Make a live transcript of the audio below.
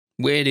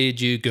Where did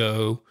you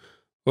go?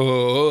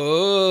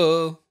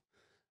 Oh,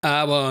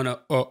 I wanna,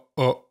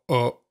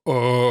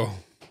 oh.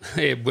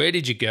 Yeah, where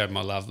did you go,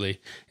 my lovely?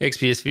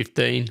 XPS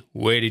 15,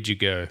 where did you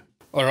go?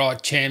 All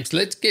right, champs,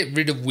 let's get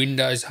rid of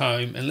Windows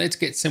Home and let's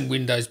get some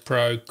Windows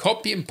Pro.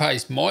 Copy and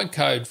paste my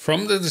code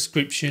from the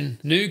description.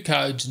 New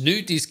codes,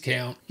 new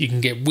discount. You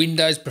can get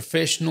Windows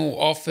Professional,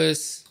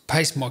 Office.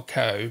 Paste my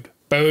code.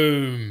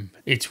 Boom.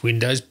 It's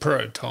Windows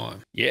Pro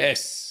time.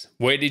 Yes.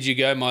 Where did you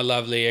go, my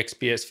lovely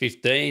XPS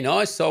 15?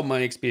 I sold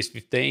my XPS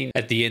 15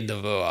 at the end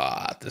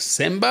of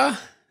December,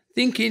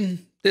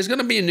 thinking there's going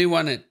to be a new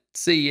one at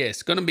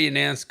CES, going to be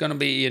announced, going to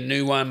be a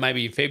new one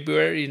maybe in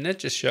February, and that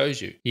just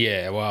shows you.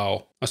 Yeah,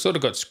 well, I sort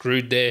of got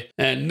screwed there,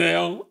 and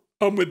now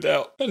I'm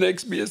without an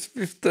XPS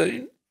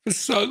 15 for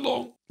so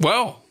long.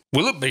 Well,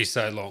 will it be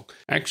so long?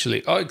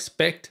 Actually, I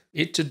expect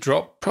it to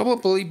drop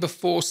probably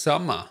before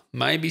summer,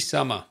 maybe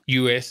summer.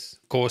 US,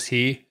 of course,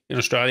 here in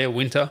Australia,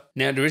 winter.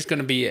 Now, there is going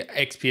to be an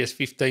XPS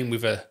 15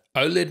 with a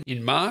OLED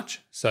in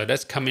March, so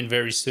that's coming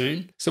very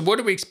soon. So what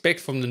do we expect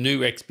from the new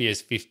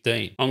XPS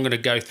 15? I'm going to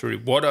go through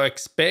what I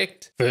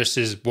expect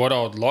versus what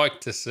I would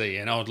like to see,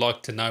 and I would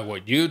like to know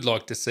what you'd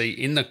like to see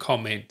in the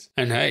comments.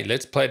 And hey,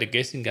 let's play the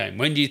guessing game.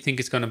 When do you think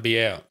it's going to be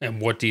out,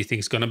 and what do you think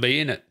is going to be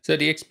in it? So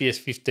the XPS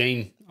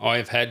 15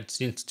 I've had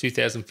since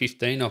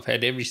 2015. I've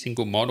had every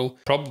single model,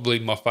 probably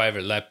my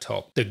favorite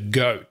laptop, the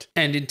GOAT.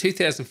 And in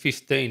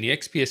 2015, the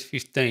XPS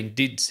 15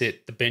 did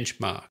set the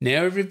benchmark.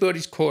 Now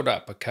everybody's caught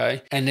up,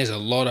 okay? And there's a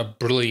lot of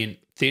brilliant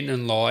thin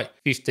and light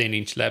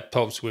 15-inch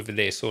laptops, whether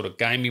they're sort of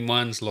gaming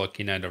ones like,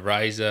 you know, the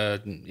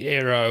Razer and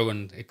Aero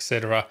and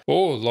etc.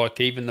 Or like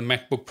even the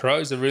MacBook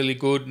Pros are really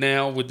good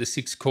now with the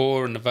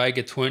 6-core and the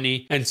Vega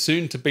 20. And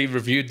soon to be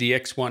reviewed, the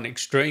X1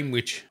 Extreme,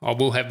 which I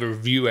will have a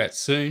review at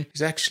soon,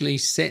 is actually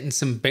setting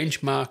some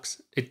benchmarks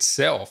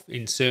itself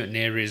in certain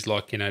areas,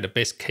 like, you know, the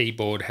best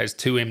keyboard has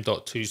 2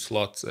 M.2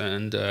 slots,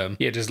 and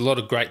yeah, there's a lot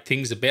of great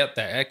things about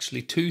that.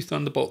 Actually, 2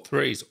 Thunderbolt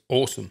 3s,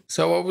 awesome.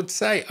 So I would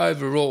say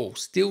overall,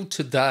 still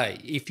today,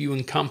 if you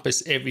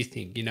encompass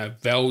everything, you know,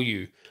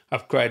 value,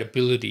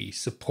 upgradability,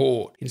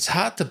 support, it's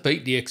hard to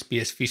beat the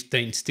XPS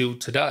 15 still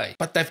today.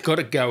 But they've got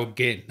to go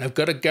again. They've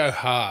got to go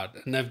hard,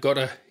 and they've got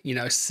to, you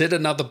know, set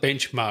another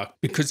benchmark,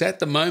 because at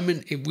the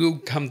moment it will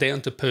come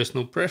down to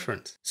personal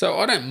preference. So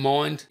I don't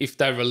mind if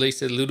they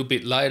release it a little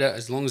bit later,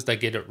 as long as they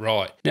get it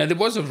right. Now, there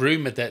was a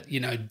rumor that, you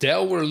know,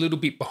 Dell were a little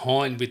bit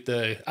behind with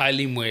the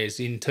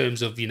Alienwares in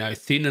terms of, you know,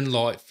 thin and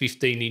light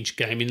 15-inch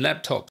gaming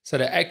laptops. So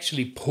they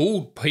actually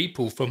pulled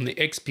people from the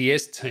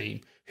XPS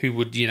team who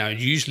would, you know,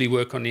 usually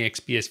work on the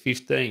XPS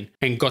 15,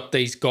 and got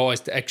these guys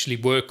to actually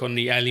work on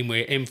the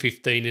Alienware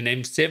M15 and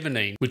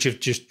M17, which have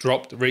just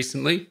dropped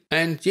recently.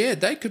 And yeah,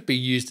 they could be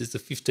used as a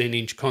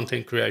 15-inch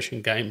content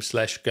creation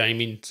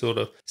gaming sort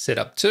of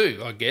setup too,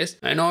 I guess.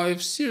 And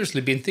I've seriously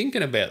been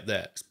thinking about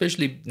that,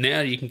 especially now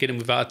you can get them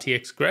with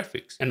RTX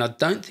graphics. And I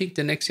don't think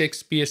the next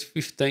XPS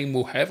 15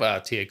 will have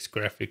RTX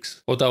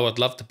graphics, although I'd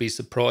love to be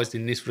surprised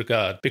in this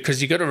regard,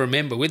 because you got to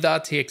remember, with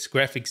RTX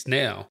graphics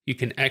now, you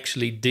can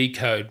actually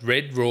decode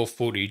red raw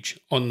footage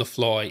on the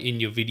fly in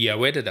your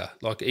video editor,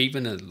 like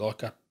even a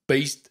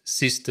beast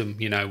system,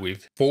 you know,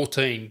 with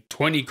 14,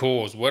 20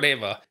 cores,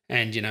 whatever,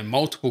 and, you know,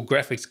 multiple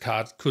graphics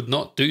cards could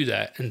not do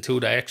that until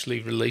they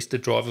actually released a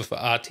driver for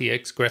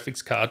RTX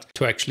graphics cards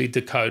to actually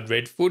decode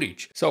red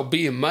footage. So it'll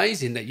be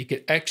amazing that you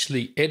could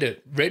actually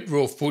edit red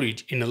raw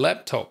footage in a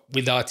laptop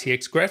with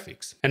RTX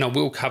graphics. And I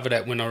will cover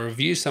that when I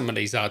review some of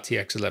these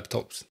RTX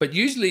laptops. But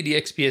usually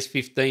the XPS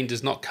 15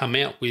 does not come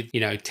out with, you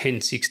know,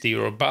 1060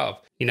 or above.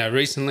 You know,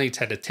 recently it's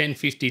had a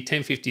 1050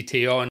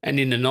 Ti, and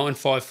in the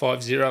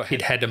 9550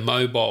 it had a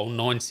mobile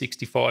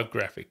 965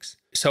 graphics.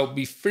 So it'd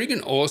be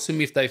friggin'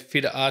 awesome if they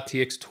fit a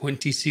RTX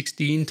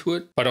 2060 into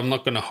it, but I'm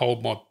not going to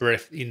hold my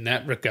breath in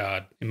that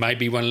regard. It may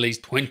be one of these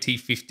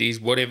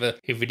 2050s, whatever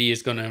NVIDIA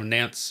is going to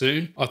announce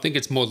soon. I think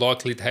it's more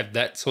likely to have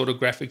that sort of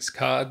graphics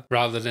card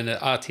rather than an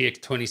RTX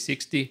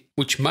 2060,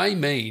 which may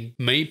mean,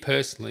 me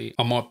personally,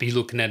 I might be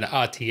looking at an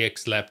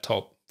RTX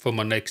laptop for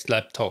my next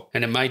laptop,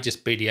 and it may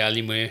just be the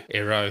Alienware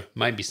Aero,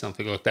 maybe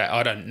something like that.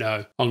 I don't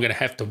know. I'm going to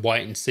have to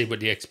wait and see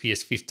what the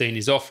XPS 15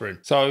 is offering.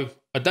 So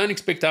I don't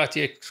expect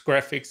RTX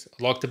graphics.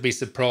 I'd like to be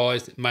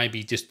surprised.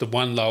 Maybe just the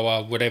one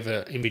lower,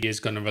 whatever NVIDIA is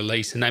going to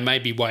release, and they may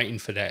be waiting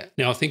for that.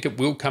 Now, I think it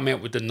will come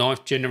out with the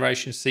 9th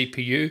generation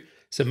CPU.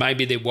 So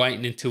maybe they're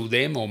waiting until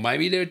then, or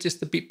maybe they're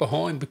just a bit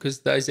behind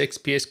because those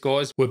XPS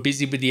guys were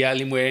busy with the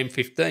Alienware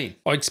M15.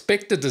 I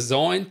expect the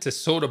design to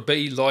sort of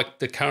be like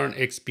the current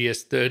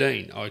XPS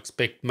 13. I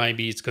expect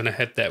maybe it's going to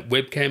have that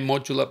webcam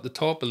module up the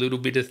top, a little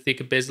bit of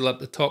thicker bezel up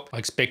the top. I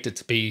expect it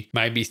to be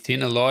maybe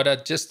thinner, lighter.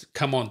 Just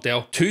come on,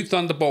 Dell. 2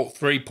 Thunderbolt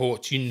 3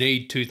 ports. You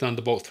need 2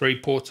 Thunderbolt 3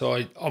 ports.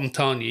 I'm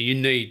telling you, you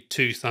need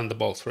 2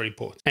 Thunderbolt 3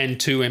 ports and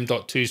 2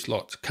 M.2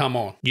 slots. Come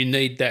on. You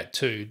need that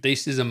too.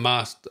 This is a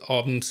must.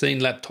 I've seen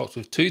laptops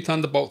with 2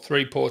 Thunderbolt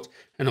 3 ports,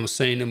 and I'm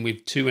seeing them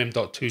with 2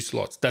 M.2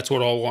 slots. That's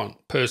what I want.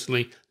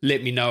 Personally,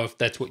 let me know if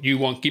that's what you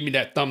want. Give me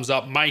that thumbs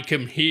up. Make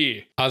them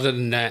here. Other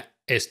than that,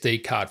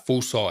 SD card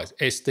full size,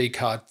 SD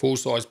card full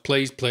size,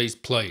 please, please,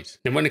 please.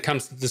 And when it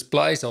comes to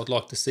displays, I would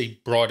like to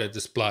see brighter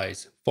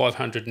displays,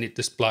 500 nit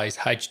displays,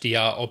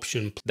 HDR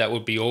option, that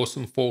would be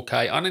awesome.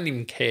 4K, I don't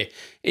even care.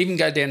 Even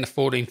go down to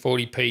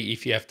 1440p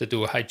if you have to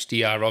do a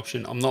HDR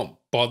option. I'm not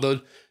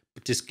bothered,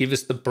 but just give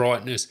us the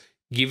brightness.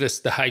 Give us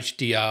the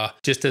HDR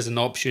just as an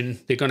option.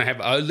 They're going to have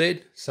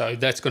OLED, so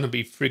that's going to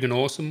be friggin'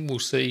 awesome. We'll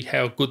see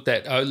how good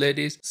that OLED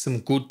is.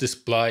 Some good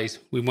displays.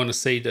 We want to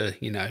see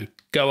the,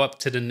 go up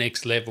to the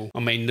next level. I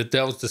mean, the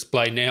Dell's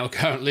display now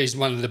currently is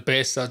one of the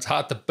best, so it's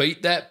hard to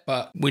beat that,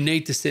 but we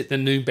need to set the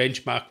new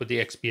benchmark with the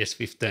XPS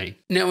 15.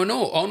 Now, in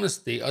all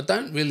honesty, I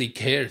don't really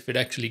care if it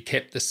actually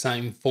kept the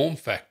same form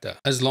factor,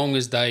 as long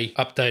as they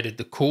updated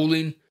the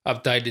cooling,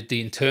 updated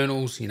the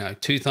internals,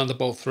 2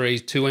 Thunderbolt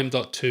 3s, 2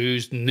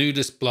 M.2s, new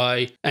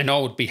display, and I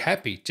would be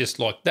happy just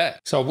like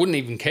that. So I wouldn't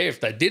even care if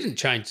they didn't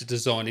change the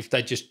design, if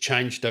they just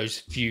changed those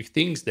few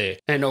things there.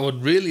 And I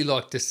would really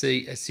like to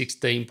see a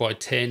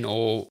 16:10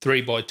 or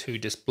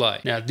 3:2 display.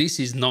 Now, this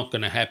is not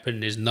going to happen.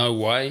 There's no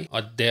way.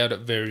 I doubt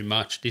it very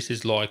much. This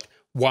is like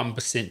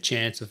 1%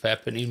 chance of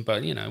happening,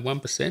 but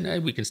 1%, hey,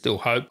 we can still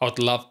hope. I'd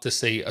love to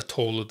see a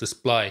taller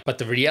display. But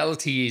the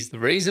reality is, the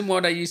reason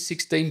why they use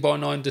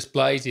 16:9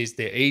 displays is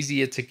they're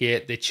easier to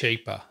get, they're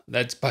cheaper.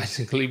 That's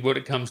basically what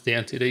it comes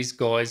down to. These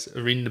guys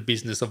are in the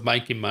business of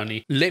making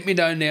money. Let me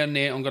know now.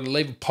 I'm going to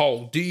leave a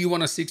poll. Do you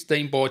want a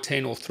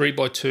 16:10 or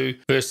 3:2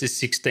 versus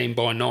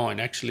 16:9?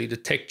 Actually, the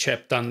tech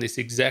chap done this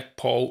exact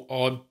poll.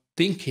 I'm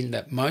thinking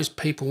that most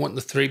people want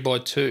the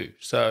 3:2.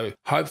 So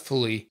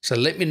hopefully,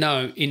 let me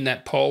know in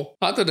that poll.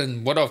 Other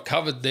than what I've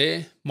covered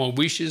there, my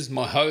wishes,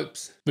 my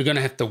hopes, we're going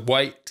to have to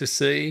wait to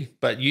see.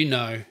 But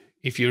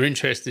if you're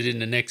interested in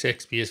the next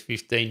XPS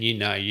 15,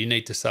 you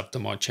need to sub to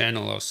my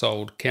channel. I've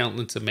sold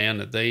countless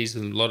amount of these,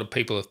 and a lot of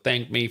people have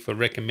thanked me for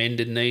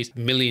recommending these.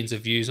 Millions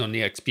of views on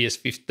the XPS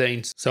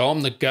 15. So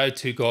I'm the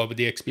go-to guy with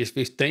the XPS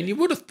 15. You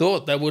would have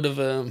thought they would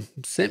have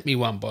sent me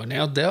one by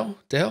now. Dell,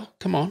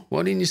 come on.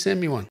 Why didn't you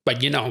send me one?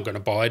 But I'm going to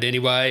buy it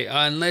anyway,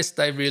 unless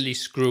they really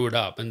screw it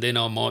up. And then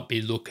I might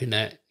be looking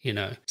at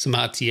some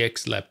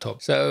RTX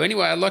laptop. So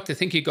anyway, I'd like to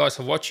thank you guys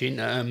for watching.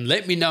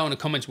 Let me know in the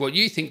comments what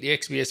you think the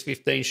XPS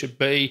 15 should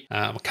be.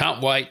 I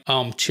can't wait.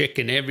 I'm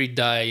checking every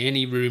day,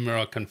 any rumor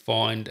I can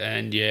find.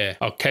 And yeah,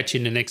 I'll catch you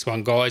in the next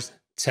one, guys.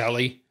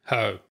 Tally ho.